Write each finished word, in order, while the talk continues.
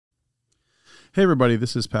Hey everybody,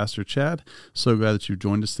 this is Pastor Chad. So glad that you've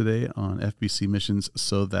joined us today on FBC Missions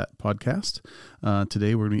So That podcast.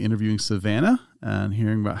 Today we're going to be interviewing Savanah and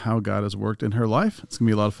hearing about how God has worked in her life. It's going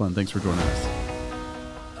to be a lot of fun. Thanks for joining us.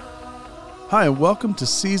 Hi, and welcome to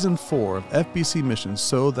Season 4 of FBC Missions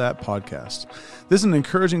So That podcast. This is an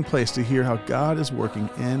encouraging place to hear how God is working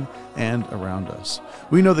in and around us.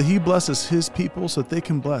 We know that He blesses His people so that they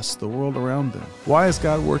can bless the world around them. Why is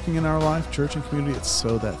God working in our life, church, and community? It's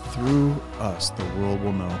so that through us, the world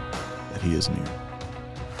will know that He is near.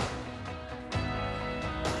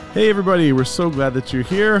 Hey everybody, we're so glad that you're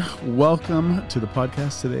here. Welcome to the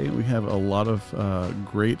podcast today. We have a lot of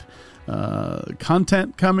great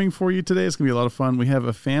content coming for you today. It's going to be a lot of fun. We have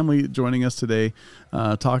a family joining us today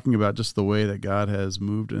talking about just the way that God has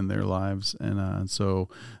moved in their lives. And so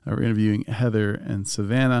we're interviewing Heather and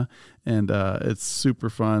Savanah, and it's super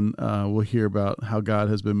fun. We'll hear about how God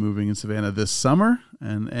has been moving in Savanah this summer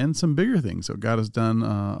and some bigger things that God has done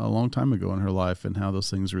a long time ago in her life and how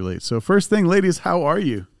those things relate. So first thing, ladies, how are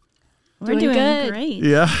you? We're doing good. Great.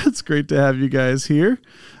 Yeah, it's great to have you guys here.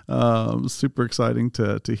 Super exciting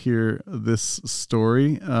to hear this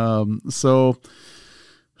story. So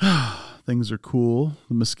things are cool.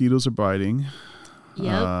 The mosquitoes are biting.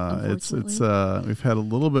 Yep. It's we've had a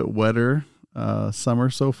little bit wetter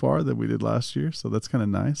summer so far than we did last year, so that's kind of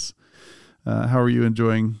nice. How are you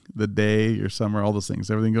enjoying the day, your summer, all those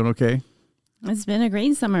things? Everything going okay? It's been a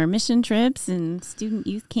great summer. Mission trips and student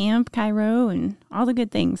youth camp, Cairo, and all the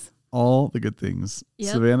good things. All the good things.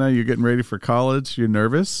 Yep. Savanah, you're getting ready for college. You're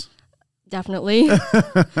nervous? Definitely.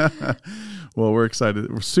 Well, we're excited.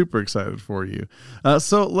 We're super excited for you.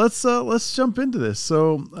 So let's jump into this.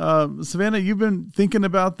 So, Savanah, you've been thinking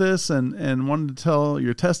about this and wanted to tell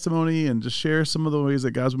your testimony and just share some of the ways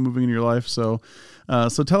that God's been moving in your life. So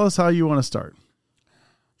tell us how you want to start.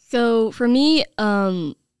 So for me,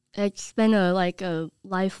 it's been a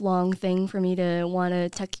lifelong thing for me to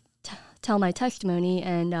want to tell my testimony,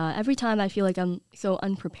 and every time I feel like I'm so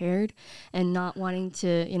unprepared and not wanting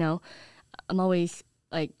to, I'm always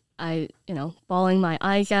bawling my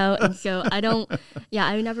eyes out, and so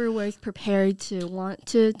I never was prepared to want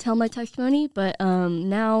to tell my testimony, but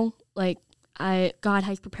now God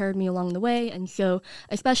has prepared me along the way, and so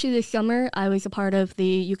especially this summer, I was a part of the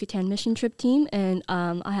Yucatan mission trip team, and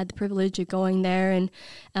I had the privilege of going there and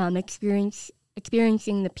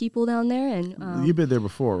experiencing the people down there. And you've been there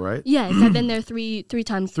before, right? Yes, I've been there three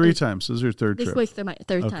times. Three times. This is your third trip. This was my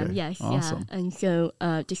third Okay. time, yes. Awesome. Yeah. And so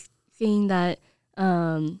just seeing that,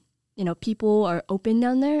 people are open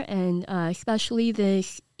down there, and especially the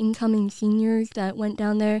incoming seniors that went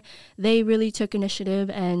down there, they really took initiative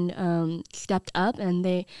and stepped up, and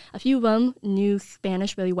a few of them knew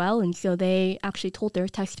Spanish really well, and so they actually told their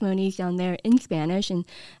testimonies down there in Spanish, and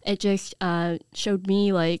it just showed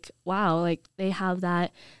me wow, they have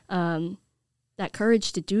that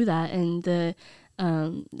courage to do that, and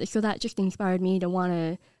so that just inspired me to want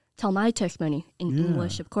to tell my testimony in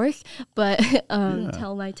English, of course, but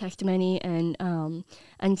tell my testimony, and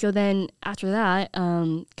so then after that,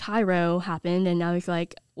 Cairo happened, and I was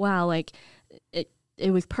like, wow,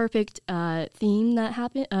 it was perfect theme that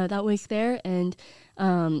happened, that was there, and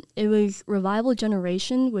it was Revival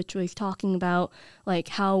Generation, which was talking about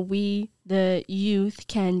how we, the youth,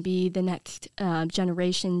 can be the next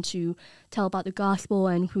generation to tell about the gospel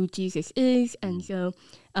and who Jesus is, and so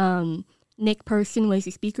Nick Person was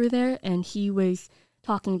a speaker there, and he was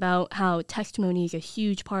talking about how testimony is a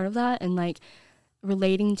huge part of that, and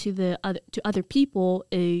relating to other people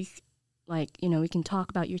is we can talk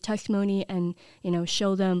about your testimony and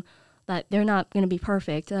show them that they're not going to be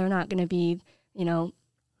perfect, they're not going to be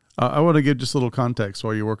I want to give just a little context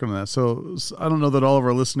while you're working on that. So I don't know that all of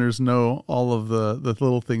our listeners know all of the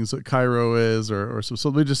little things that Cairo is, or so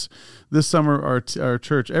we just, this summer, our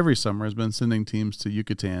church every summer has been sending teams to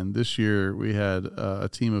Yucatan. This year we had a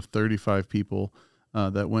team of 35 people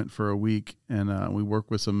that went for a week, and we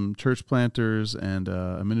work with some church planters and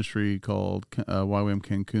a ministry called YWAM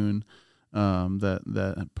Cancun.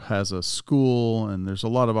 That has a school, and there's a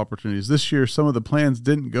lot of opportunities. This year, some of the plans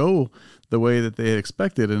didn't go the way that they had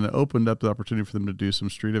expected, and it opened up the opportunity for them to do some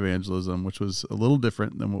street evangelism, which was a little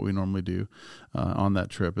different than what we normally do on that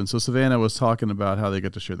trip. And so Savanah was talking about how they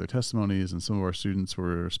got to share their testimonies, and some of our students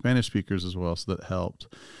were Spanish speakers as well, so that helped.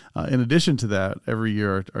 In addition to that, every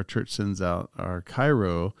year our church sends out our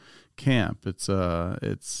Cairo camp. It's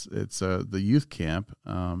the youth camp,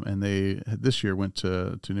 and they this year went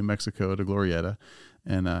to New Mexico to Glorieta,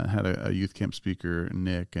 and had a youth camp speaker,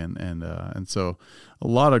 Nick, and so a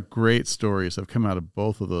lot of great stories have come out of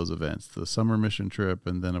both of those events, the summer mission trip,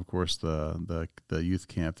 and then of course the youth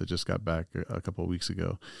camp that just got back a couple of weeks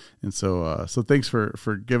ago. And so thanks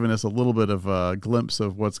for giving us a little bit of a glimpse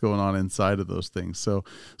of what's going on inside of those things. So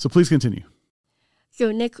please continue.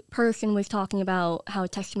 So Nick Person was talking about how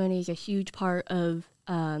testimony is a huge part of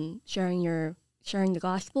sharing the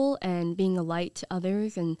gospel and being a light to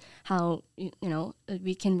others, and how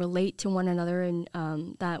we can relate to one another, and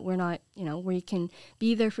that we're not, we can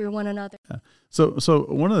be there for one another. Yeah. So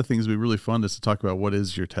one of the things would be really fun is to talk about what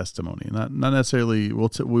is your testimony. Not necessarily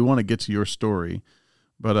we want to get to your story,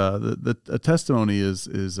 but a testimony is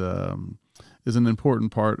an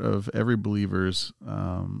important part of every believer's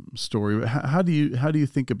story. How do you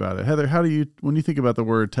think about it, Heather? When you think about the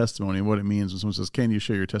word testimony and what it means, when someone says, "Can you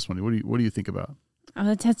share your testimony?" What do you think about?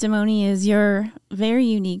 The testimony is your very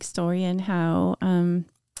unique story, and how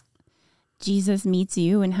Jesus meets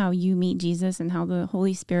you, and how you meet Jesus, and how the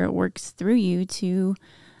Holy Spirit works through you to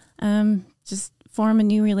just form a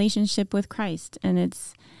new relationship with Christ. And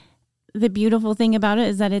it's the beautiful thing about it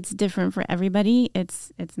is that it's different for everybody.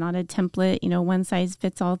 It's not a template, one size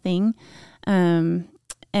fits all thing.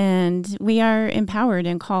 And we are empowered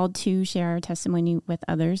and called to share our testimony with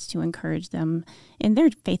others to encourage them in their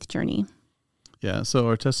faith journey. Yeah, so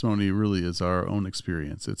our testimony really is our own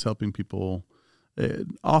experience. It's helping people.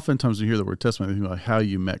 Oftentimes we hear the word testimony, think like how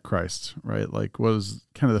you met Christ, right? Like what was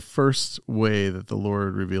kind of the first way that the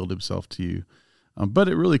Lord revealed himself to you. But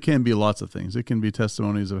it really can be lots of things. It can be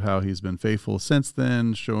testimonies of how he's been faithful since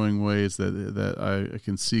then, showing ways that I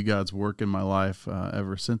can see God's work in my life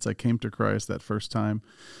ever since I came to Christ that first time.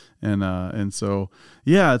 And so,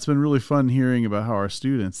 yeah, it's been really fun hearing about how our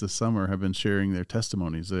students this summer have been sharing their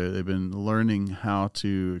testimonies. They've been learning how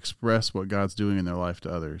to express what God's doing in their life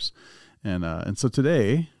to others. And so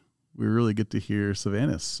today we really get to hear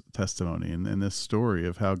Savanah's testimony and this story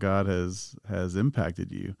of how God has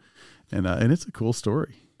impacted you. And it's a cool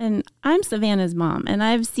story. And I'm Savanah's mom, and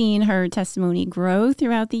I've seen her testimony grow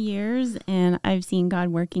throughout the years, and I've seen God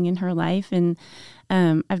working in her life, and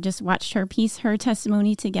I've just watched her piece her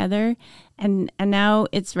testimony together, and now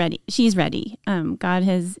it's ready. She's ready. God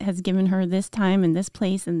has given her this time and this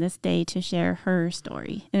place and this day to share her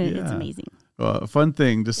story, and it's amazing. A fun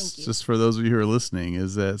thing, just for those of you who are listening,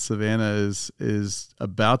 is that Savanah is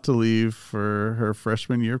about to leave for her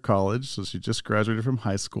freshman year of college. So she just graduated from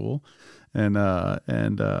high school, and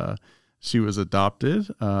she was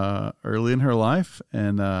adopted early in her life,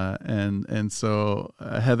 and so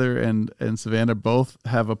Heather and Savanah both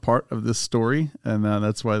have a part of this story, and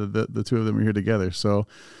that's why the two of them are here together. So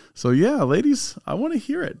yeah, ladies, I want to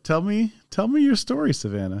hear it. Tell me your story,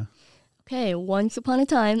 Savanah. Okay, once upon a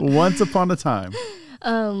time.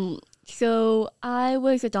 So I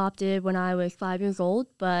was adopted when I was 5 years old,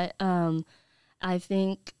 but I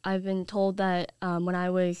think I've been told that when I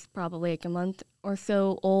was probably like a month or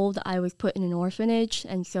so old, I was put in an orphanage.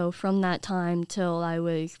 And so from that time till I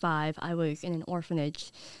was 5, I was in an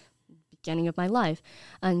orphanage, beginning of my life.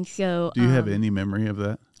 And so... Do you have any memory of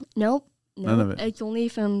that? Nope. No, none of it. It's only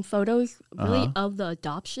from photos, really, of the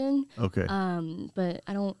adoption. Okay. But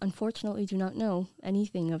I unfortunately do not know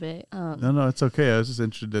anything of it. No, it's okay. I was just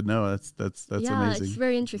interested to know. That's amazing. Yeah, it's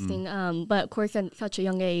very interesting. But of course, at such a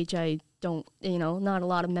young age, I don't, not a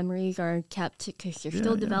lot of memories are kept because you're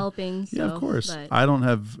still developing. So, yeah, of course. I don't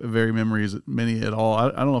have very many at all.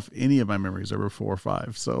 I don't know if any of my memories are before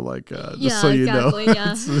 5. So, just so you know,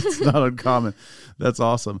 it's not uncommon. That's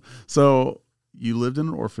awesome. So, you lived in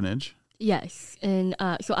an orphanage. Yes, and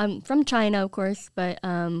so I'm from China, of course, but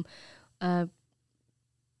what's the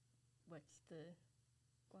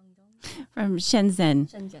Guangdong? From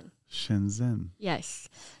Shenzhen. Yes,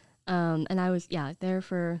 and I was there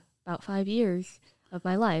for about 5 years of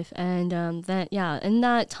my life, and in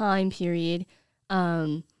that time period,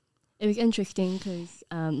 it was interesting because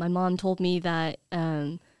my mom told me that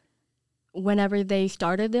whenever they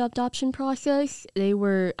started the adoption process, I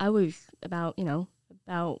was about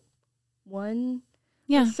 1.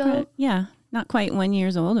 So not quite 1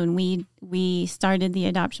 year old when we started the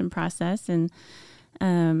adoption process, and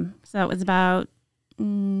so that was about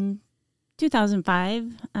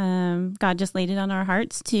 2005. God just laid it on our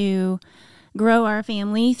hearts to grow our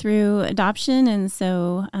family through adoption, and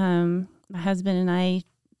so my husband and I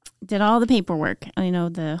did all the paperwork.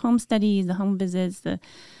 The home studies, the home visits, the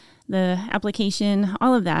application,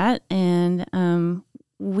 all of that, and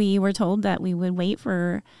we were told that we would wait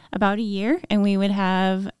for about a year and we would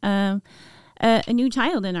have a a new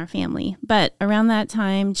child in our family. But around that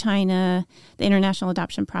time, China, the international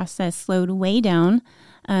adoption process slowed way down.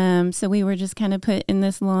 So we were just kind of put in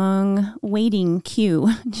this long waiting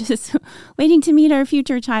queue, just waiting to meet our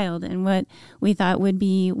future child. And what we thought would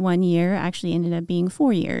be 1 year actually ended up being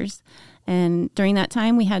 4 years. And during that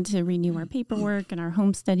time, we had to renew our paperwork and our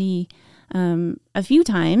home study a few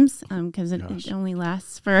times because it only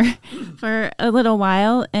lasts for a little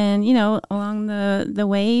while. And, along the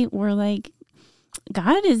way, we're like,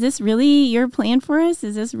 God, is this really your plan for us?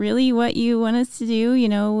 Is this really what you want us to do?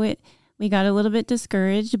 We got a little bit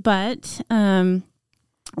discouraged, but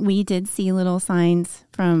we did see little signs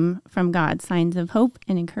from God, signs of hope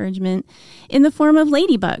and encouragement in the form of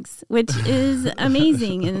ladybugs, which is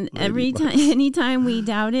amazing. And anytime we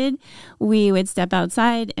doubted, we would step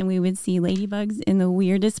outside and we would see ladybugs in the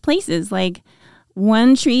weirdest places. Like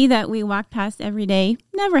one tree that we walked past every day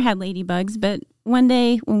never had ladybugs, but one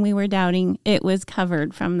day when we were doubting, it was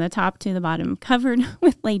covered from the top to the bottom, covered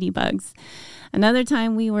with ladybugs. Another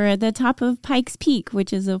time we were at the top of Pikes Peak,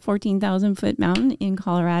 which is a 14,000-foot mountain in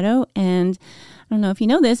Colorado. And I don't know if you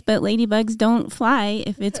know this, but ladybugs don't fly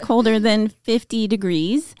if it's colder than 50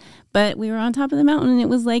 degrees. But we were on top of the mountain and it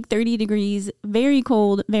was like 30 degrees, very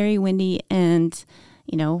cold, very windy. And,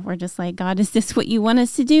 we're just like, God, is this what you want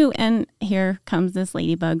us to do? And here comes this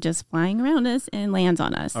ladybug just flying around us and lands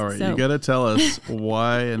on us. All right, you got to tell us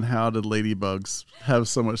why and how did ladybugs have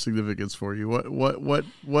so much significance for you?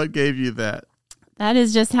 What gave you that? That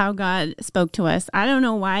is just how God spoke to us. I don't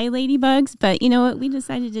know why ladybugs, but you know what? We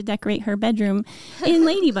decided to decorate her bedroom in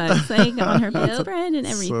ladybugs, like on her bedspread and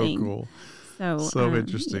everything. So cool. So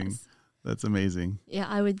interesting. Yes. That's amazing. Yeah,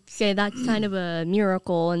 I would say that's kind of a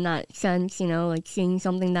miracle in that sense, like seeing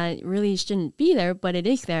something that really shouldn't be there, but it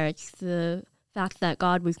is there. It's the fact that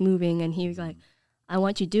God was moving and he was like, I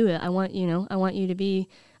want you to do it. I want you to be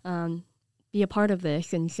a part of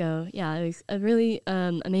this. And so, yeah, it was really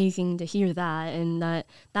amazing to hear that and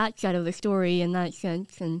that side of the story in that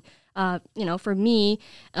sense. And, for me,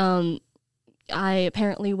 I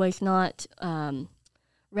apparently was not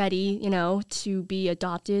ready, to be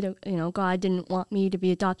adopted. God didn't want me to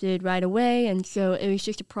be adopted right away. And so it was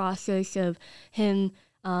just a process of him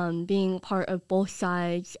being part of both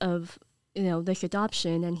sides of, this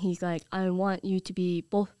adoption. And he's like, I want you to be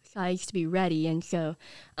both sides to be ready. And so,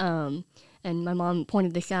 and my mom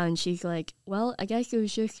pointed this out and she's like, well, I guess it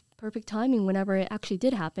was just perfect timing whenever it actually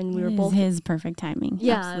did happen. We were both his perfect timing.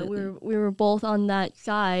 Yeah, absolutely. we were both on that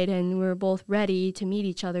side and we were both ready to meet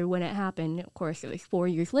each other when it happened. Of course, it was 4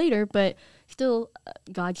 years later, but still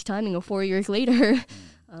God's timing of 4 years later.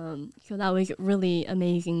 So that was really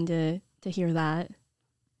amazing to hear that.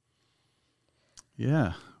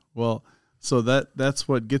 Yeah. Well, so that's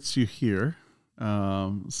what gets you here.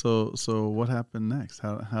 So what happened next?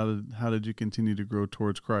 How did you continue to grow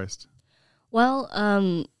towards Christ? Well,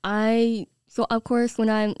 so of course when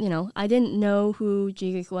I didn't know who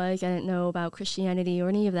Jesus was. I didn't know about Christianity or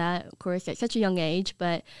any of that, of course, at such a young age.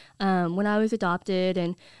 But when I was adopted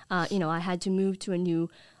and, I had to move to a new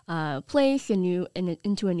place, into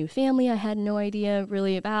a new family I had no idea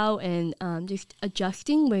really about. And just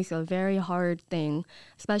adjusting was a very hard thing,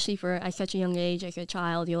 especially at such a young age as a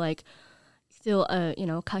child. You're like, still,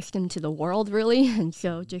 accustomed to the world, really. And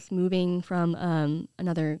so just moving from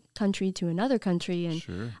another country to another country and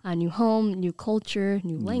Sure. a new home, new culture,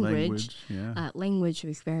 new language. Yeah. Language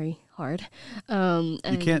was very hard.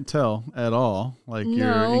 You can't tell at all. Like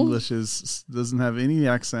your English doesn't have any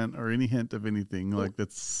accent or any hint of anything. Like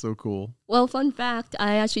that's so cool. Well, fun fact,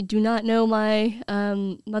 I actually do not know my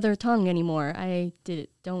mother tongue anymore. I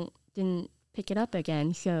didn't pick it up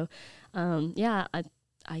again. So,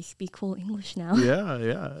 I speak full English now.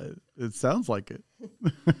 Yeah. It sounds like it.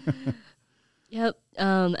 Yep.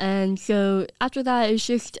 And so after that, it was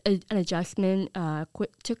just an adjustment.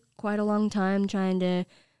 Took quite a long time trying to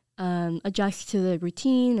adjust to the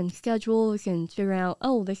routine and schedules and figure out,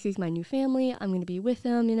 this is my new family. I'm going to be with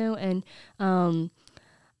them, And I'm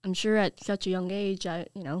sure at such a young age,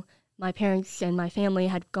 my parents and my family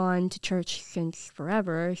had gone to church since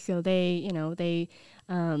forever. So they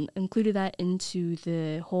included that into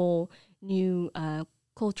the whole new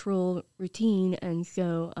cultural routine. And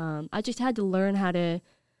so I just had to learn how to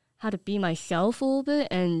be myself a little bit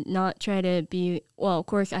and not try to be, well, of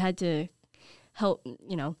course I had to help,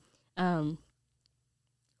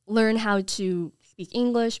 learn how to speak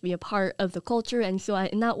English, be a part of the culture. And so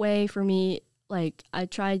in that way, for me, like I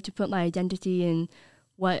tried to put my identity in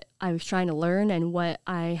what I was trying to learn and what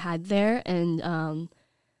I had there. And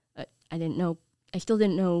I still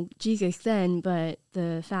didn't know Jesus then, but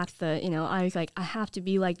the fact that, I was like, I have to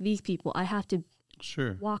be like these people. I have to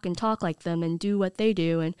Sure. walk and talk like them and do what they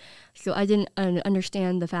do. And so I didn't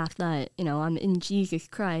understand the fact that, I'm in Jesus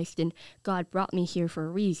Christ and God brought me here for a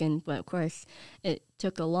reason. But of course, it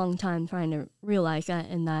took a long time trying to realize that,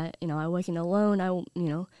 and that, I wasn't alone.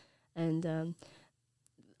 And the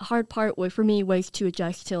hard part for me was to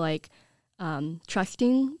adjust to like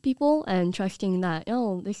trusting people and trusting that,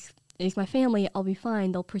 this is my family. I'll be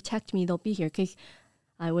fine. They'll protect me. They'll be here. Because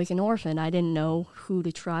I was an orphan. I didn't know who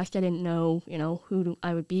to trust. I didn't know, who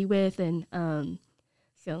I would be with. And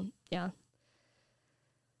so, yeah.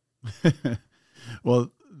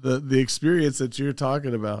 Well, the experience that you're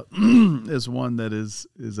talking about is one that is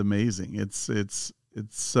amazing. It's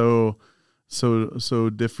so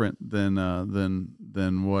different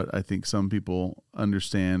than what I think some people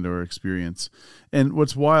understand or experience. And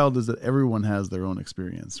what's wild is that everyone has their own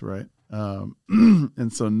experience, right?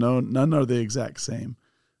 And so none are the exact same.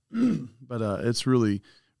 But it's really,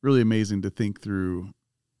 really amazing to think through.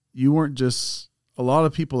 You weren't just, a lot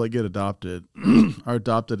of people that get adopted are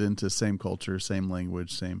adopted into same culture, same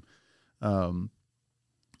language, same,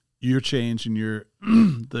 your change and your,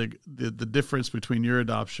 the difference between your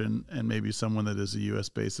adoption and maybe someone that is a U.S.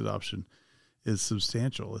 based adoption is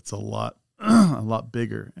substantial. It's a lot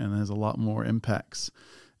bigger and has a lot more impacts.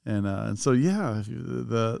 And so, yeah,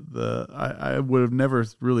 I would have never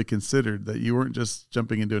really considered that you weren't just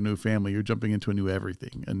jumping into a new family. You're jumping into a new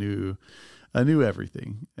everything, a new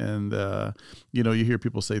everything. And, you hear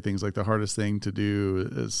people say things like the hardest thing to do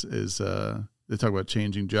is they talk about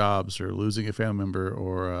changing jobs or losing a family member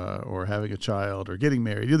or having a child or getting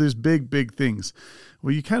married. There's big things.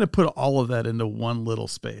 Well, you kind of put all of that into one little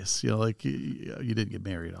space. Like you didn't get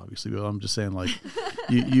married, obviously, but I'm just saying, like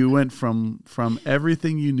you went from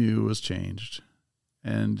everything you knew was changed,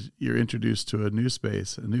 and you're introduced to a new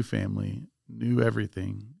space, a new family, new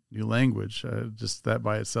everything, new language. Just that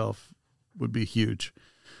by itself would be huge.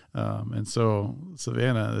 And so,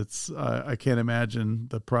 Savanah, I can't imagine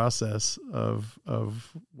the process of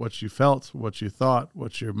what you felt, what you thought,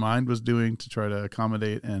 what your mind was doing to try to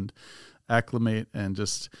accommodate and acclimate and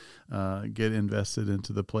just get invested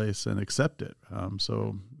into the place and accept it.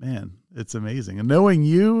 So, man, it's amazing. And knowing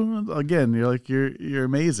you, again, you're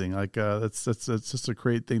amazing. Like that's just a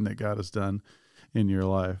great thing that God has done in your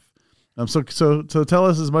life. So tell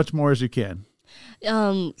us as much more as you can.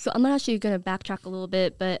 So I'm actually going to backtrack a little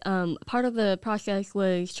bit, but part of the process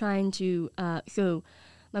was trying to, so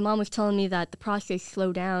my mom was telling me that the process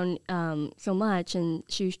slowed down so much, and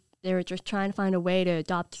they were just trying to find a way to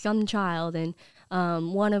adopt some child, and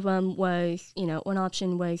one of them was, one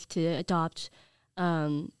option was to adopt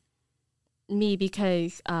me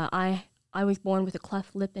because I was born with a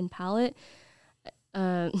cleft lip and palate.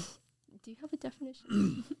 Do you have a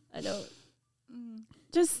definition? I don't.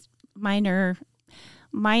 Just minor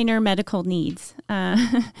medical needs.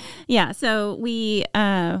 So we,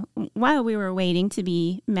 while we were waiting to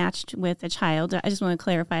be matched with a child, I just want to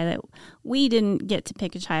clarify that we didn't get to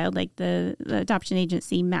pick a child. Like the adoption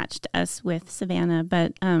agency matched us with Savanah.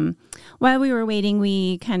 But while we were waiting,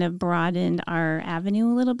 we kind of broadened our avenue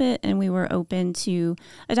a little bit, and we were open to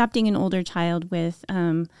adopting an older child with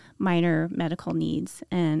minor medical needs.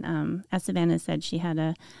 And as Savanah said, she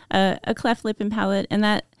had a cleft lip and palate, and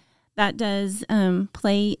that does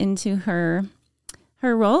play into her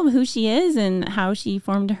role of who she is and how she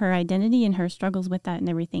formed her identity and her struggles with that and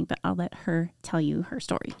everything. But I'll let her tell you her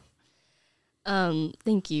story.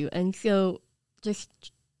 Thank you. And so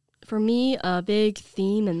just for me, a big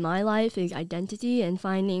theme in my life is identity and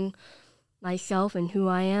finding myself and who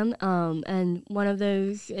I am. And one of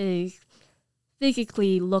those is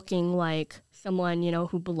physically looking like someone,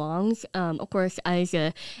 who belongs. Of course, as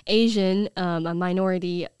a Asian, a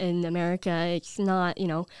minority in America, it's not,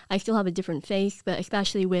 I still have a different face, but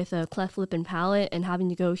especially with a cleft lip and palate and having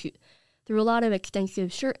to go through a lot of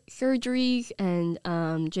extensive surgeries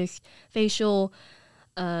and just facial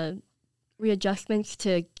readjustments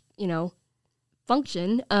to,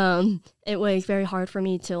 function, it was very hard for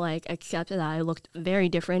me to accept that I looked very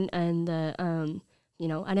different, and I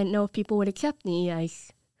didn't know if people would accept me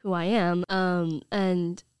as who I am,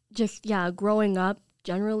 and just, growing up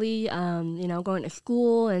generally, going to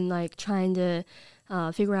school and trying to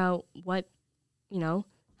figure out what,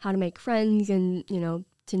 how to make friends and,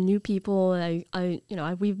 to new people.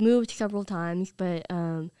 We've moved several times, but,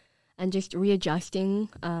 and just readjusting.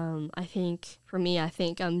 I think for me,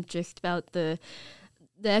 I'm just about the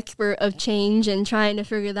expert of change and trying to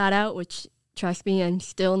figure that out, which, trust me, I'm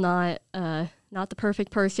still not the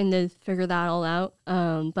perfect person to figure that all out,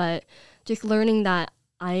 but just learning that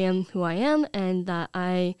I am who I am and that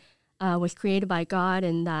I was created by God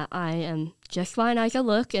and that I am just fine as I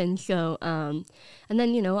look. And so, and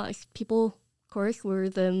then, people, of course, were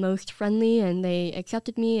the most friendly and they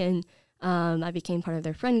accepted me, and I became part of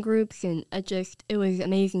their friend groups. And it was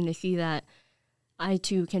amazing to see that I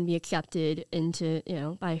too can be accepted into,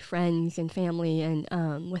 by friends and family,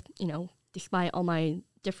 and with, despite all my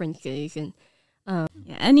differences. And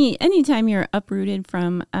anytime you're uprooted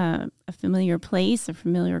from a familiar place, a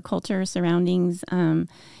familiar culture, surroundings,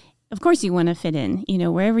 of course you want to fit in,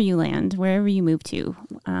 wherever you land, wherever you move to.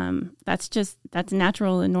 That's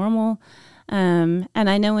natural and normal. And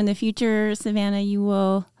I know in the future, Savanah,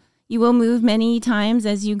 you will move many times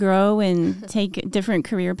as you grow and take different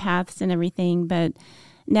career paths and everything. But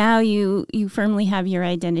now you firmly have your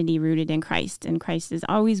identity rooted in Christ, and Christ is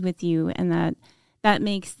always with you. And that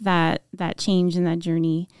makes that change and that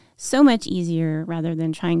journey so much easier rather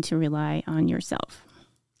than trying to rely on yourself.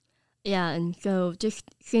 Yeah, and so just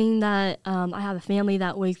seeing that I have a family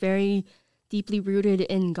that was very deeply rooted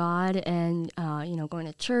in God, and going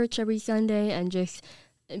to church every Sunday and just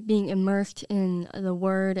being immersed in the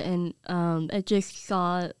Word, and I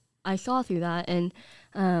saw through that. And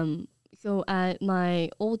so at my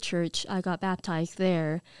old church, I got baptized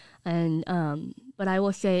there, and but I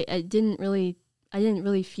will say I didn't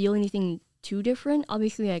really feel anything too different.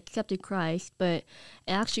 Obviously, I accepted Christ, but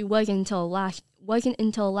it actually wasn't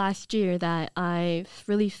until last year that I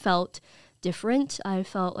really felt different. I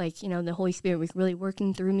felt like, the Holy Spirit was really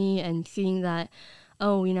working through me, and seeing that,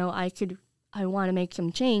 I want to make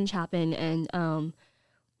some change happen. And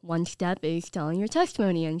one step is telling your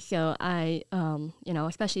testimony. And so I,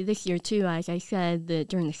 especially this year too, as I said,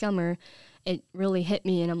 during the summer, it really hit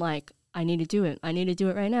me, and I'm like, I need to do it. I need to do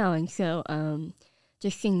it right now. And so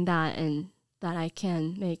just seeing that, and that I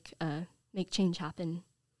can make change happen.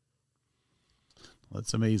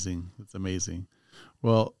 That's amazing. That's amazing.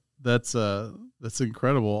 Well, that's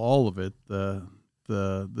incredible. All of it, the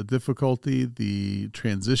difficulty, the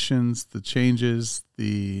transitions, the changes,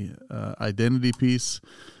 the identity piece.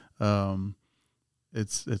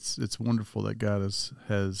 It's wonderful that God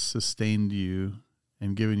has sustained you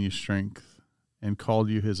and given you strength and called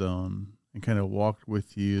you His own, and kind of walked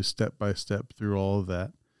with you step by step through all of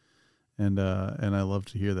that. And I love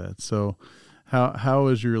to hear that. So how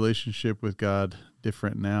is your relationship with God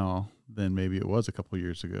different now than maybe it was a couple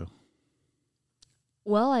years ago?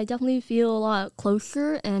 Well, I definitely feel a lot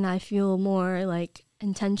closer, and I feel more like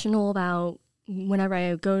intentional about whenever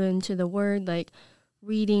I go into the Word, like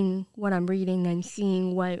reading what I'm reading and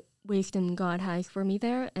seeing what wisdom God has for me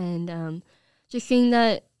there, and just seeing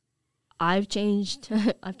that I've changed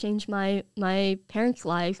my parents'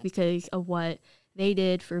 lives because of what they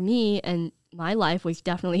did for me, and my life was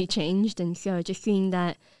definitely changed. And so just seeing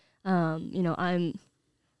that, I'm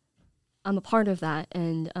a part of that.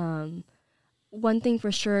 And one thing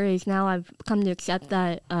for sure is now I've come to accept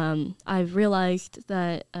that I've realized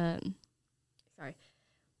that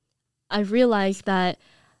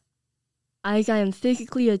as I am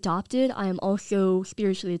physically adopted, I am also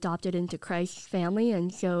spiritually adopted into Christ's family.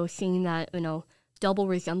 And so seeing that, double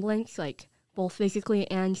resemblance, like both physically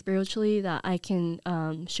and spiritually, that I can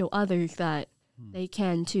show others that they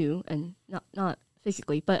can too, and not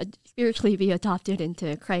physically, but spiritually be adopted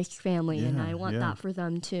into Christ's family. Yeah, and I want that for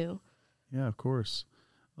them too. Yeah, of course.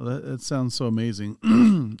 Well, that sounds so amazing.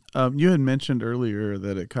 You had mentioned earlier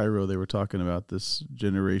that at Cairo they were talking about this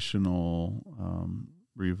generational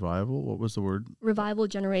revival. What was the word? Revival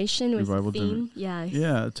generation was the theme.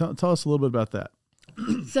 Yeah. Tell us a little bit about that.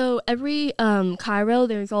 So every Cairo,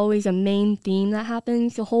 there's always a main theme that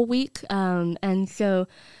happens the whole week. And so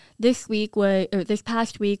this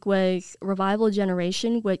past week was Revival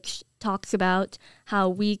Generation, which talks about how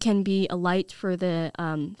we can be a light for the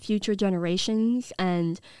future generations,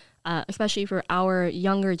 and especially for our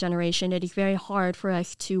younger generation. It is very hard for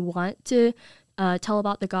us to want to tell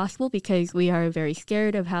about the gospel because we are very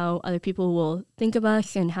scared of how other people will think of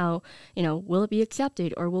us, and how, will it be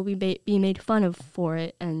accepted, or will we be made fun of for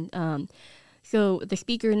it? And so the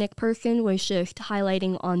speaker, Nick Person, was just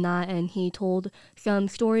highlighting on that, and he told some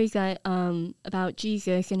stories that about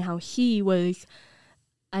Jesus and how he was,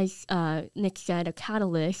 as Nick said, a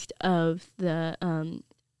catalyst of the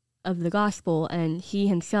gospel, and he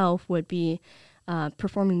himself would be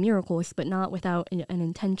performing miracles, but not without an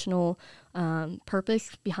intentional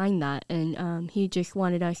purpose behind that. And he just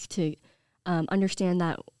wanted us to understand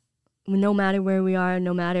that no matter where we are,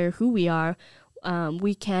 no matter who we are,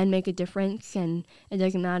 we can make a difference, and it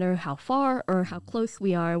doesn't matter how far or how close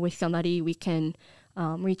we are with somebody. We can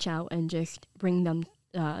reach out and just bring them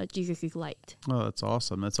Jesus' light. Oh, that's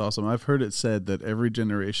awesome. That's awesome. I've heard it said that every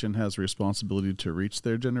generation has a responsibility to reach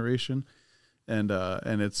their generation. And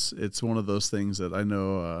it's one of those things that I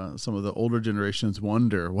know some of the older generations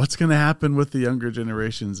wonder what's going to happen with the younger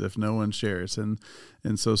generations if no one shares. And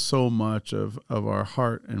so much of our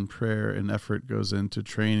heart and prayer and effort goes into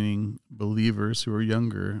training believers who are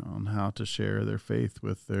younger on how to share their faith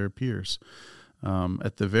with their peers.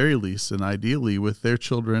 At the very least, and ideally with their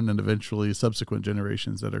children and eventually subsequent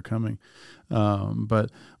generations that are coming. But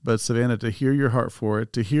Savanah, to hear your heart for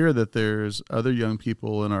it, to hear that there's other young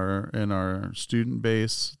people in our student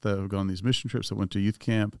base that have gone on these mission trips, that went to youth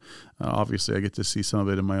camp. Obviously, I get to see some of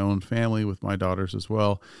it in my own family with my daughters as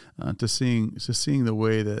well. To seeing the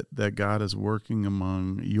way that God is working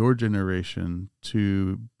among your generation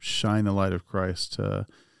to shine the light of Christ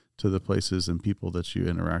to the places and people that you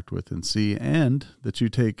interact with and see, and that you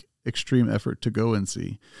take extreme effort to go and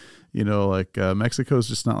see. Mexico is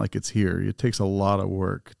just not like it's here. It takes a lot of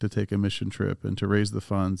work to take a mission trip and to raise the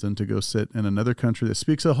funds and to go sit in another country that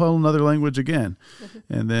speaks a whole other language again,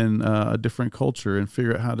 and then a different culture, and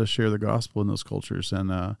figure out how to share the gospel in those cultures.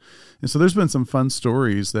 And so there's been some fun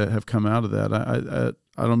stories that have come out of that.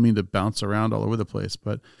 I don't mean to bounce around all over the place,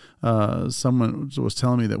 but someone was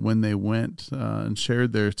telling me that when they went and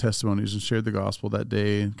shared their testimonies and shared the gospel that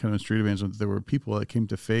day, kind of in street evangelism, there were people that came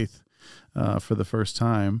to faith for the first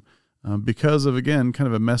time because of, again, kind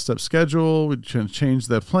of a messed up schedule. We changed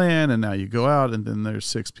the plan, and now you go out, and then there's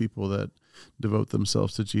 6 people that devote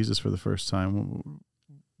themselves to Jesus for the first time.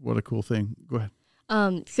 What a cool thing. Go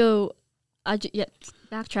ahead. So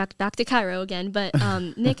backtrack back to Cairo again, but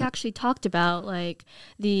Nick actually talked about like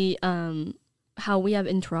the how we have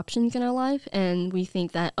interruptions in our life, and we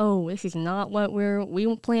think that, oh, this is not what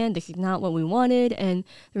we planned, this is not what we wanted, and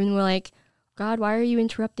then we're like, God, why are you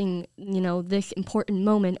interrupting, this important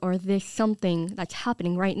moment or this something that's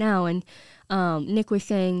happening right now? And Nick was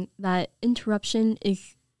saying that interruption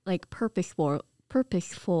is like purposeful.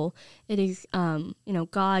 It is,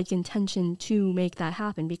 God's intention to make that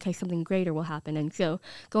happen because something greater will happen. And so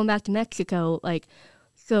going back to Mexico,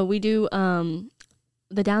 so we do,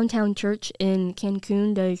 the downtown church in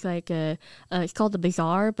Cancun does it's called the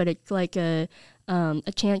Bazaar, but it's like a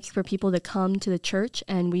chance for people to come to the church,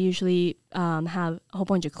 and we usually have a whole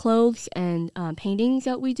bunch of clothes and paintings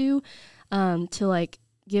that we do to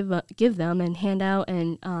give them and hand out,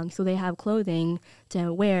 and so they have clothing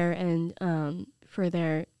to wear and for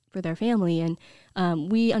their family. And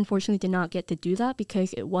we unfortunately did not get to do that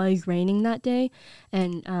because it was raining that day,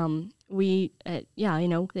 and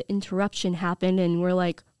the interruption happened, and we're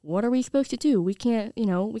like, what are we supposed to do? We can't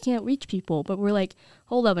reach people. But we're like,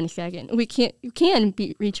 hold up in a second. You can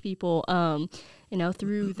reach people,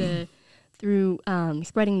 through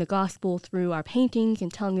spreading the gospel through our paintings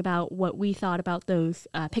and telling about what we thought about those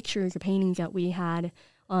pictures or paintings that we had.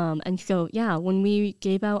 And so, when we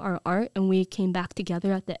gave out our art and we came back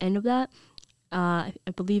together at the end of that, I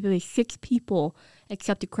believe it was 6 people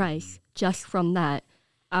accepted Christ just from that.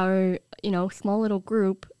 Our, small little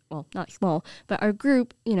group, well, not small, but our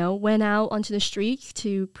group, went out onto the streets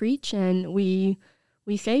to preach, and we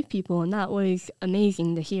saved people, and that was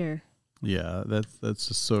amazing to hear. Yeah, that's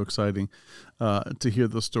just so exciting to hear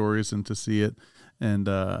those stories and to see it. And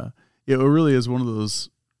it really is one of those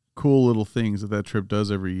cool little things that trip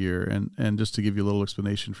does every year. And just to give you a little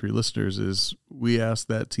explanation for your listeners, is we ask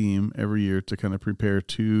that team every year to kind of prepare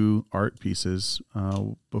 2 art pieces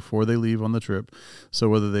before they leave on the trip. So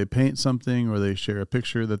whether they paint something or they share a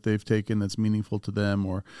picture that they've taken that's meaningful to them,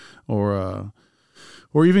 or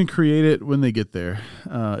even create it when they get there,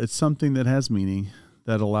 it's something that has meaning,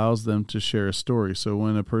 that allows them to share a story. So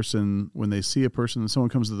when they see a person, someone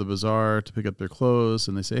comes to the bazaar to pick up their clothes,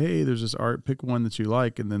 and they say, hey, there's this art, pick one that you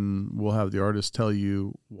like, and then we'll have the artist tell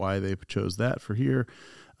you why they chose that for here.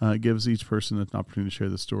 It gives each person an opportunity to share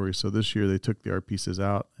the story. So this year they took the art pieces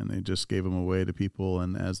out and they just gave them away to people.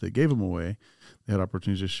 And as they gave them away, they had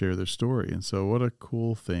opportunities to share their story. And so what a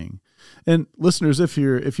cool thing. And listeners, if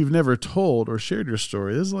you've never told or shared your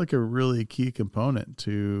story, this is like a really key component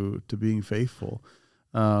to being faithful.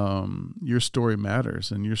 Your story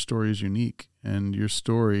matters, and your story is unique, and your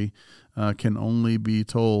story can only be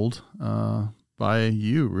told by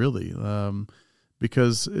you, really.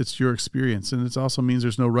 because it's your experience, and it also means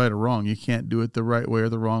there's no right or wrong. You can't do it the right way or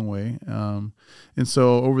the wrong way. And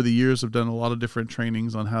so over the years, I've done a lot of different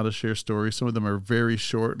trainings on how to share stories. Some of them are very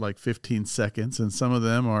short, like 15 seconds, and some of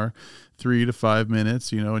them are 3 to 5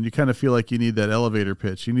 minutes, and you kind of feel like you need that elevator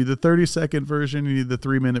pitch. You need the 30-second version, you need the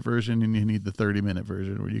 3-minute version, and you need the 30-minute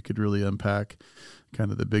version where you could really unpack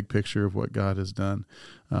kind of the big picture of what God has done.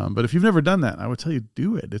 But if you've never done that, I would tell you,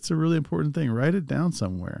 do it. It's a really important thing. Write it down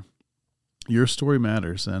somewhere. Your story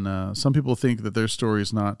matters. And some people think that their story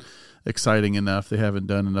is not exciting enough. They haven't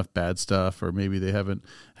done enough bad stuff, or maybe they haven't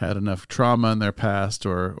had enough trauma in their past,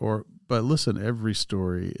 but listen, every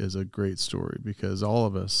story is a great story, because all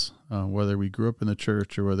of us, whether we grew up in the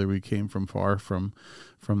church or whether we came from far from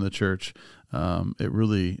the church, it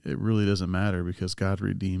really doesn't matter, because God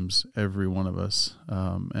redeems every one of us.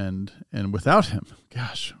 And without him,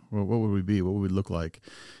 gosh, what would we be? What would we look like?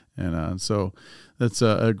 And so that's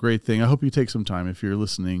a great thing. I hope you take some time, if you're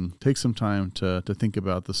listening, take some time to think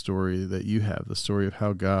about the story that you have, the story of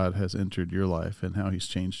how God has entered your life and how he's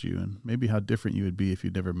changed you, and maybe how different you would be if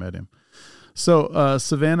you'd never met him. So,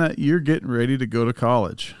 Savanah, you're getting ready to go to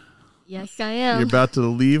college. Yes, I am. You're about to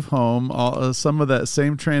leave home. Some of that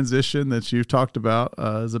same transition that you've talked about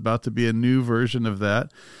is about to be a new version of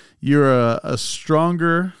that. You're a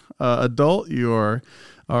stronger adult. You are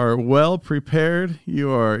well prepared. You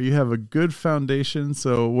have a good foundation.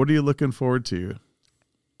 So what are you looking forward to?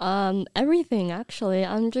 Everything, actually.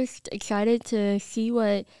 I'm just excited to see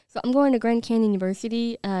so I'm going to Grand Canyon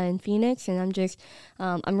University in Phoenix, and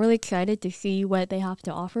I'm really excited to see what they have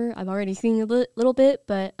to offer. I've already seen a little bit,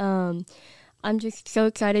 but I'm just so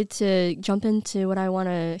excited to jump into what I want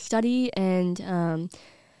to study. And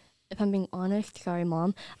if I'm being honest, sorry,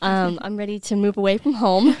 Mom, I'm ready to move away from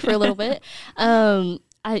home for a little bit.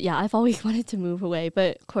 I've always wanted to move away,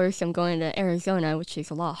 but of course I'm going to Arizona, which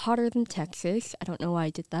is a lot hotter than Texas. I don't know why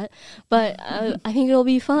I did that, but I think it'll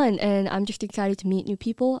be fun, and I'm just excited to meet new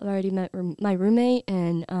people. I've already met my roommate,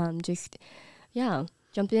 and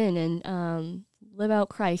jump in and live out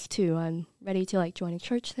Christ too. I'm ready to join a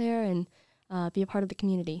church there and be a part of the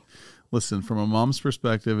community. Listen, from a mom's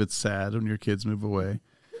perspective, it's sad when your kids move away,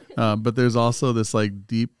 but there's also this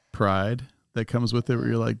deep pride that comes with it, where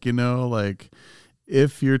you're like,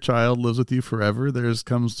 if your child lives with you forever,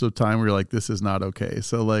 comes a time where you're like, this is not okay.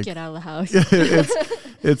 So get out of the house.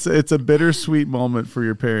 it's a bittersweet moment for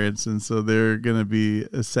your parents. And so they're going to be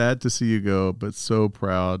sad to see you go, but so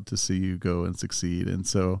proud to see you go and succeed. And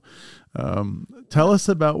so tell us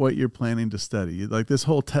about what you're planning to study. This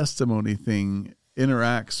whole testimony thing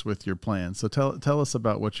interacts with your plan. So tell us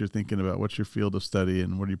about what you're thinking about, what's your field of study,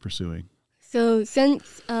 and what are you pursuing? So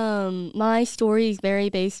since my story is very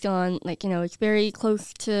based on it's very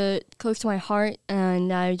close to my heart,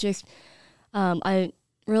 and I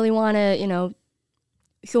really want to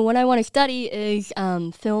so what I want to study is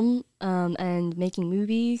film and making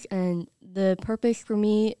movies, and the purpose for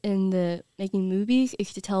me in the making movies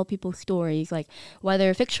is to tell people stories,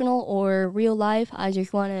 whether fictional or real life. I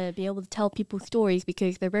just want to be able to tell people stories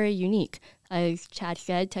because they're very unique. As Chad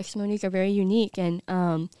said, testimonies are very unique, and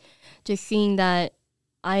just seeing that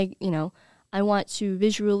I want to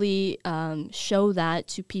visually show that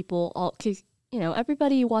to people, because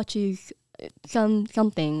everybody watches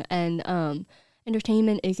something, and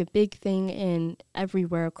entertainment is a big thing in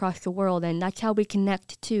everywhere across the world, and that's how we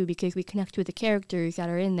connect too, because we connect with the characters that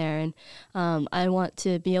are in there, and I want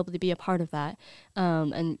to be able to be a part of that.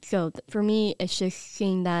 And so for me, it's just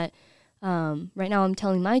seeing that right now I'm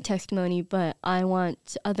telling my testimony, but I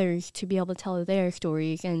want others to be able to tell their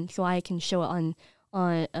stories, and so I can show it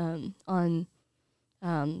on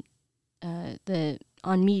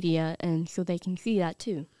media, and so they can see that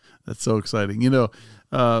too. That's so exciting.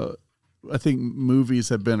 I think movies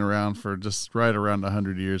have been around for just right around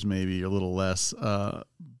 100 years, maybe a little less.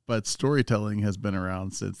 But storytelling has been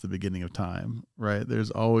around since the beginning of time, right?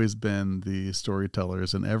 There's always been the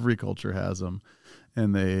storytellers, and every culture has them.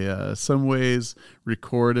 And they, some ways,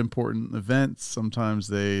 record important events. Sometimes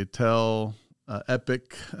they tell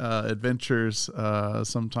epic adventures.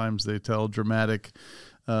 Sometimes they tell dramatic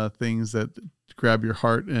things that grab your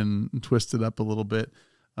heart and twist it up a little bit.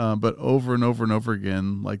 But over and over and over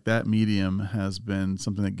again, that medium has been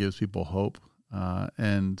something that gives people hope.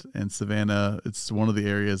 And Savanah, it's one of the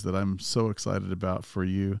areas that I'm so excited about for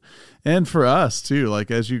you and for us too.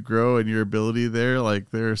 As you grow in your ability there,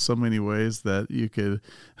 there are so many ways that you could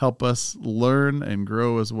help us learn and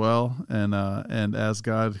grow as well. And as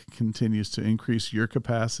God continues to increase your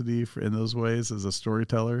capacity in those ways as a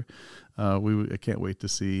storyteller, I can't wait to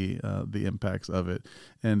see the impacts of it.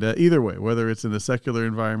 And either way, whether it's in a secular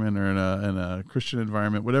environment or in a Christian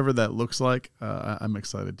environment, whatever that looks like, I'm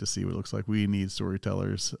excited to see what it looks like. We need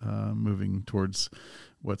storytellers moving towards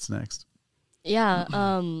what's next. Yeah.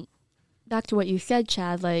 Back to what you said,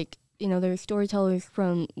 Chad, like, there's storytellers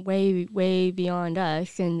from way, way beyond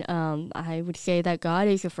us. And I would say that God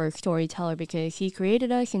is the first storyteller because he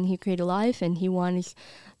created us and he created life and he wanted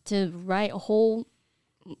to write a whole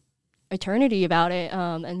eternity about it.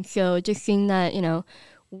 And so just seeing that,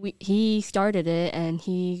 he started it and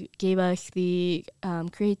he gave us the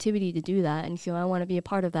creativity to do that. And so I want to be a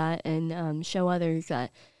part of that and show others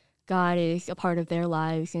that God is a part of their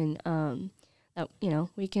lives and that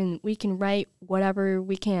we can write whatever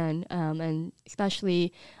we can, and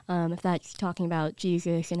especially if that's talking about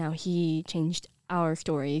Jesus and how he changed our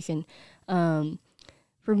stories. And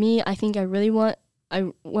for me, I think I really what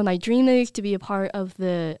my dream is to be a part of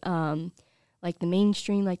the like the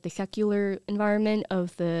mainstream, like the secular environment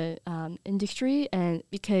of the industry, and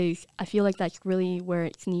because I feel like that's really where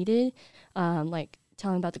it's needed, like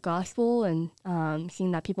telling about the gospel and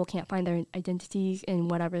seeing that people can't find their identities in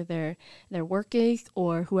whatever their work is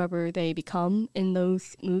or whoever they become in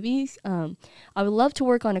those movies. I would love to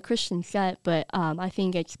work on a Christian set, but I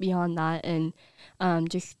think it's beyond that, and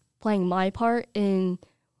just playing my part in,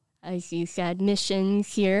 as you said,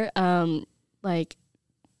 missions here, like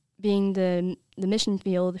being the mission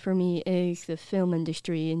field for me is the film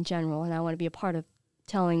industry in general, and I want to be a part of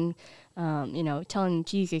telling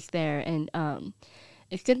Jesus there, and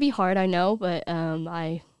it's going to be hard, I know, but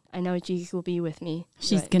I know Jesus will be with me.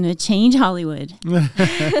 She's going to change Hollywood.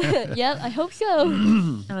 Yep, I hope so.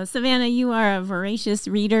 Savanah, you are a voracious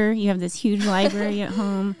reader. You have this huge library at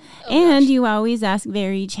home. And you always ask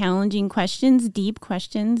very challenging questions, deep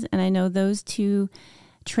questions. And I know those two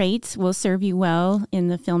traits will serve you well in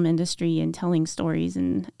the film industry and telling stories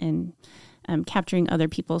and capturing other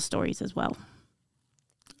people's stories as well.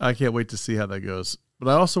 I can't wait to see how that goes. But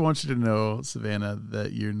I also want you to know, Savanah,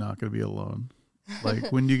 that you're not going to be alone.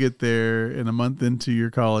 Like when you get there in a month into your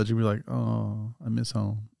college, you'll be like, oh, I miss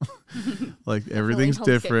home. Like everything's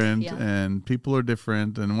different and people are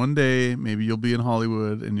different. And one day maybe you'll be in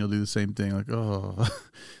Hollywood and you'll do the same thing. Like, oh,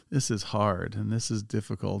 this is hard and this is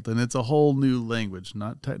difficult. And it's a whole new language,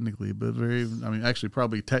 not technically, but actually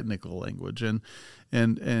probably technical language. And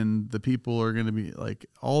the people are going to be like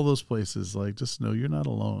all those places, like just know you're not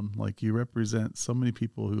alone. Like you represent so many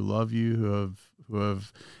people who love you, who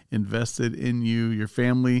have invested in you, your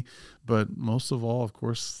family, but most of all, of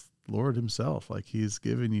course, Lord himself. Like he's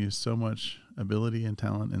given you so much ability and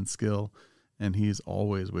talent and skill, and he's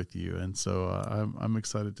always with you. And so I'm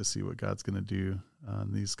excited to see what God's going to do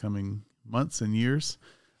in these coming months and years.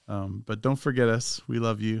 But don't forget us. We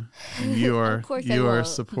love you. And you are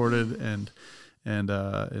supported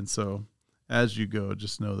and so as you go,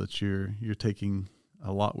 just know that you're taking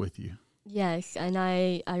a lot with you. Yes, and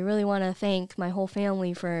I really want to thank my whole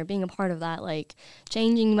family for being a part of that, like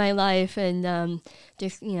changing my life and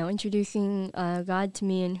just, introducing God to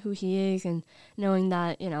me and who he is, and knowing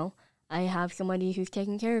that, I have somebody who's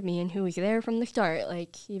taking care of me and who was there from the start,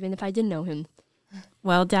 like even if I didn't know him.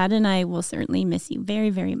 Well, Dad and I will certainly miss you very,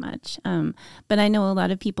 very much. But I know a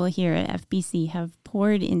lot of people here at FBC have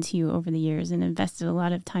poured into you over the years and invested a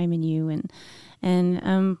lot of time in you. And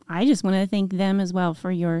I just want to thank them as well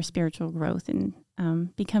for your spiritual growth and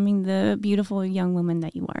becoming the beautiful young woman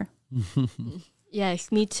that you are.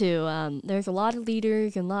 Yes, me too. There's a lot of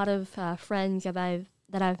leaders and a lot of friends that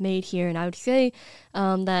I've made here, and I would say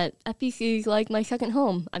that FBC is like my second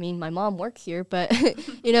home. I mean, my mom works here, but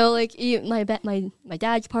my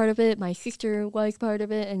dad's part of it, my sister was part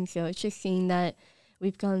of it, and so it's just seeing that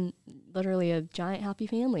we've become literally a giant happy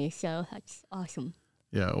family. So that's awesome.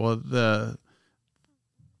 Yeah, well, the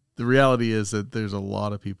reality is that there's a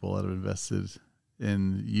lot of people that have invested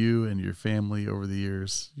in you and your family over the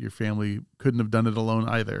years. Your family couldn't have done it alone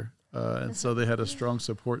either. And so they had a strong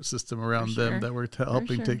support system around them that were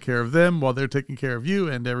helping take care of them while they're taking care of you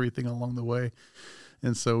and everything along the way.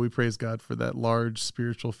 And so we praise God for that large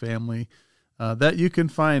spiritual family that you can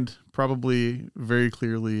find probably very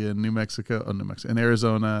clearly in in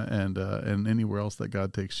Arizona and anywhere else that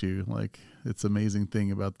God takes you. Like it's an amazing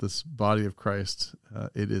thing about this body of Christ.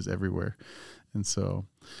 It is everywhere. And so,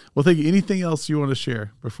 well, thank you. Anything else you want to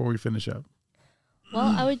share before we finish up?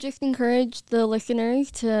 Well, I would just encourage the listeners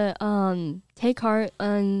to take heart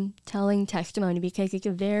on telling testimony, because it's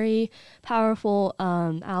a very powerful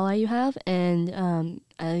ally you have. And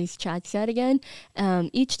as Chad said again,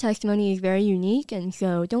 each testimony is very unique. And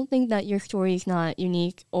so don't think that your story is not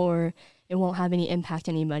unique or it won't have any impact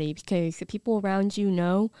on anybody, because the people around you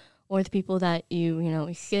know or the people that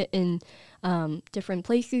you sit in different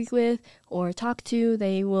places with or talk to,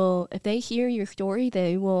 if they hear your story,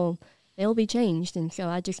 they'll be changed. And so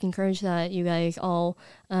I just encourage that you guys all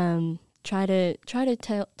try to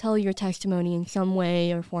tell your testimony in some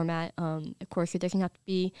way or format. Of course, it doesn't have to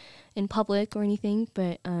be in public or anything,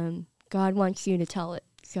 but God wants you to tell it.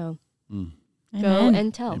 So go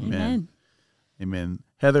and tell. Amen.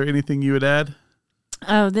 Heather, anything you would add?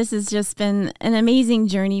 Oh, this has just been an amazing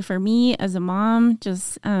journey for me as a mom,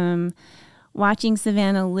 just watching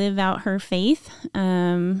Savanah live out her faith.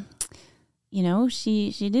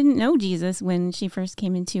 She didn't know Jesus when she first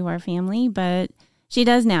came into our family, but she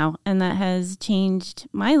does now, and that has changed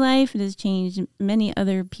my life. It has changed many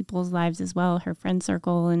other people's lives as well, her friend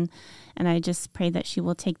circle, and I just pray that she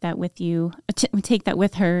will take that with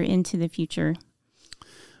her into the future.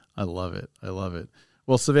 I love it.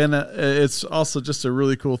 Well, Savanah, it's also just a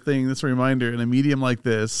really cool thing. This reminder, in a medium like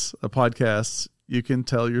this, a podcast, you can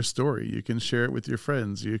tell your story. You can share it with your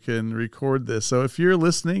friends. You can record this. So if you're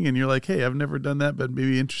listening and you're like, hey, I've never done that, but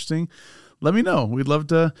maybe interesting, let me know. We'd love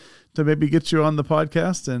to maybe get you on the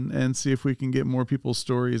podcast and see if we can get more people's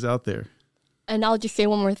stories out there. And I'll just say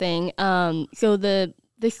one more thing. So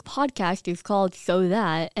this podcast is called So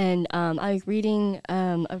That, and I was reading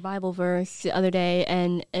a Bible verse the other day,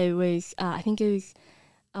 and it was, I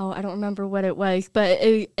don't remember what it was, but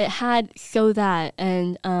it had so that,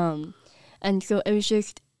 and so it was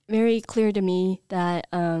just very clear to me that,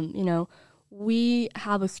 we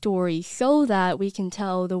have a story so that we can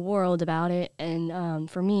tell the world about it.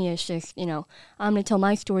 And for me, it's just, I'm going to tell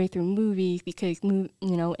my story through movies because,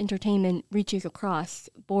 entertainment reaches across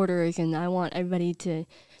borders, and I want everybody to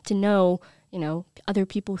know, other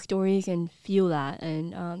people's stories and feel that,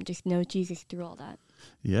 and just know Jesus through all that.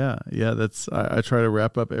 Yeah. That's, I try to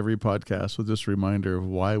wrap up every podcast with this reminder of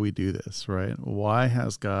why we do this, right? Why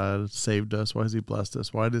has God saved us? Why has he blessed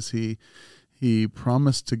us? Why does he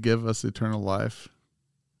promised to give us eternal life?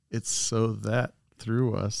 It's so that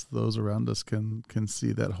through us, those around us can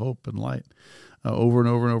see that hope and light. Over and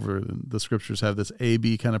over and over, the scriptures have this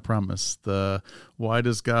A-B kind of promise. Why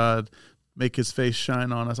does God make his face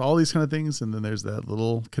shine on us? All these kind of things. And then there's that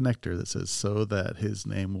little connector that says, so that his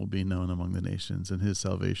name will be known among the nations and his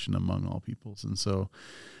salvation among all peoples. And so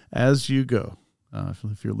as you go,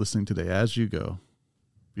 if you're listening today, as you go,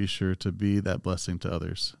 be sure to be that blessing to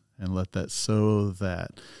others. And let that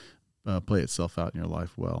play itself out in your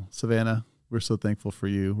life well. Savanah, we're so thankful for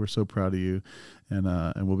you. We're so proud of you, and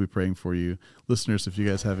we'll be praying for you. Listeners, if you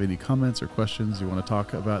guys have any comments or questions, you want to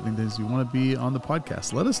talk about anything, you want to be on the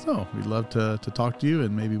podcast, let us know. We'd love to talk to you,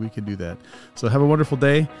 and maybe we can do that. So have a wonderful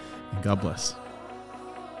day, and God bless.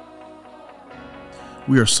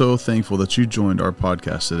 We are so thankful that you joined our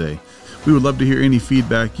podcast today. We would love to hear any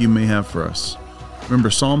feedback you may have for us.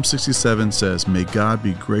 Remember, Psalm 67 says, may God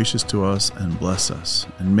be gracious to us and bless us,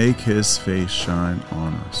 and make his face shine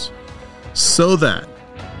on us, so that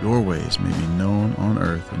your ways may be known on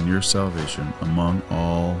earth and your salvation among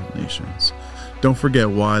all nations. Don't forget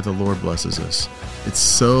why the Lord blesses us. It's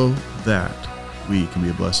so that we can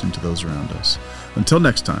be a blessing to those around us. Until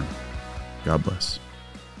next time, God bless.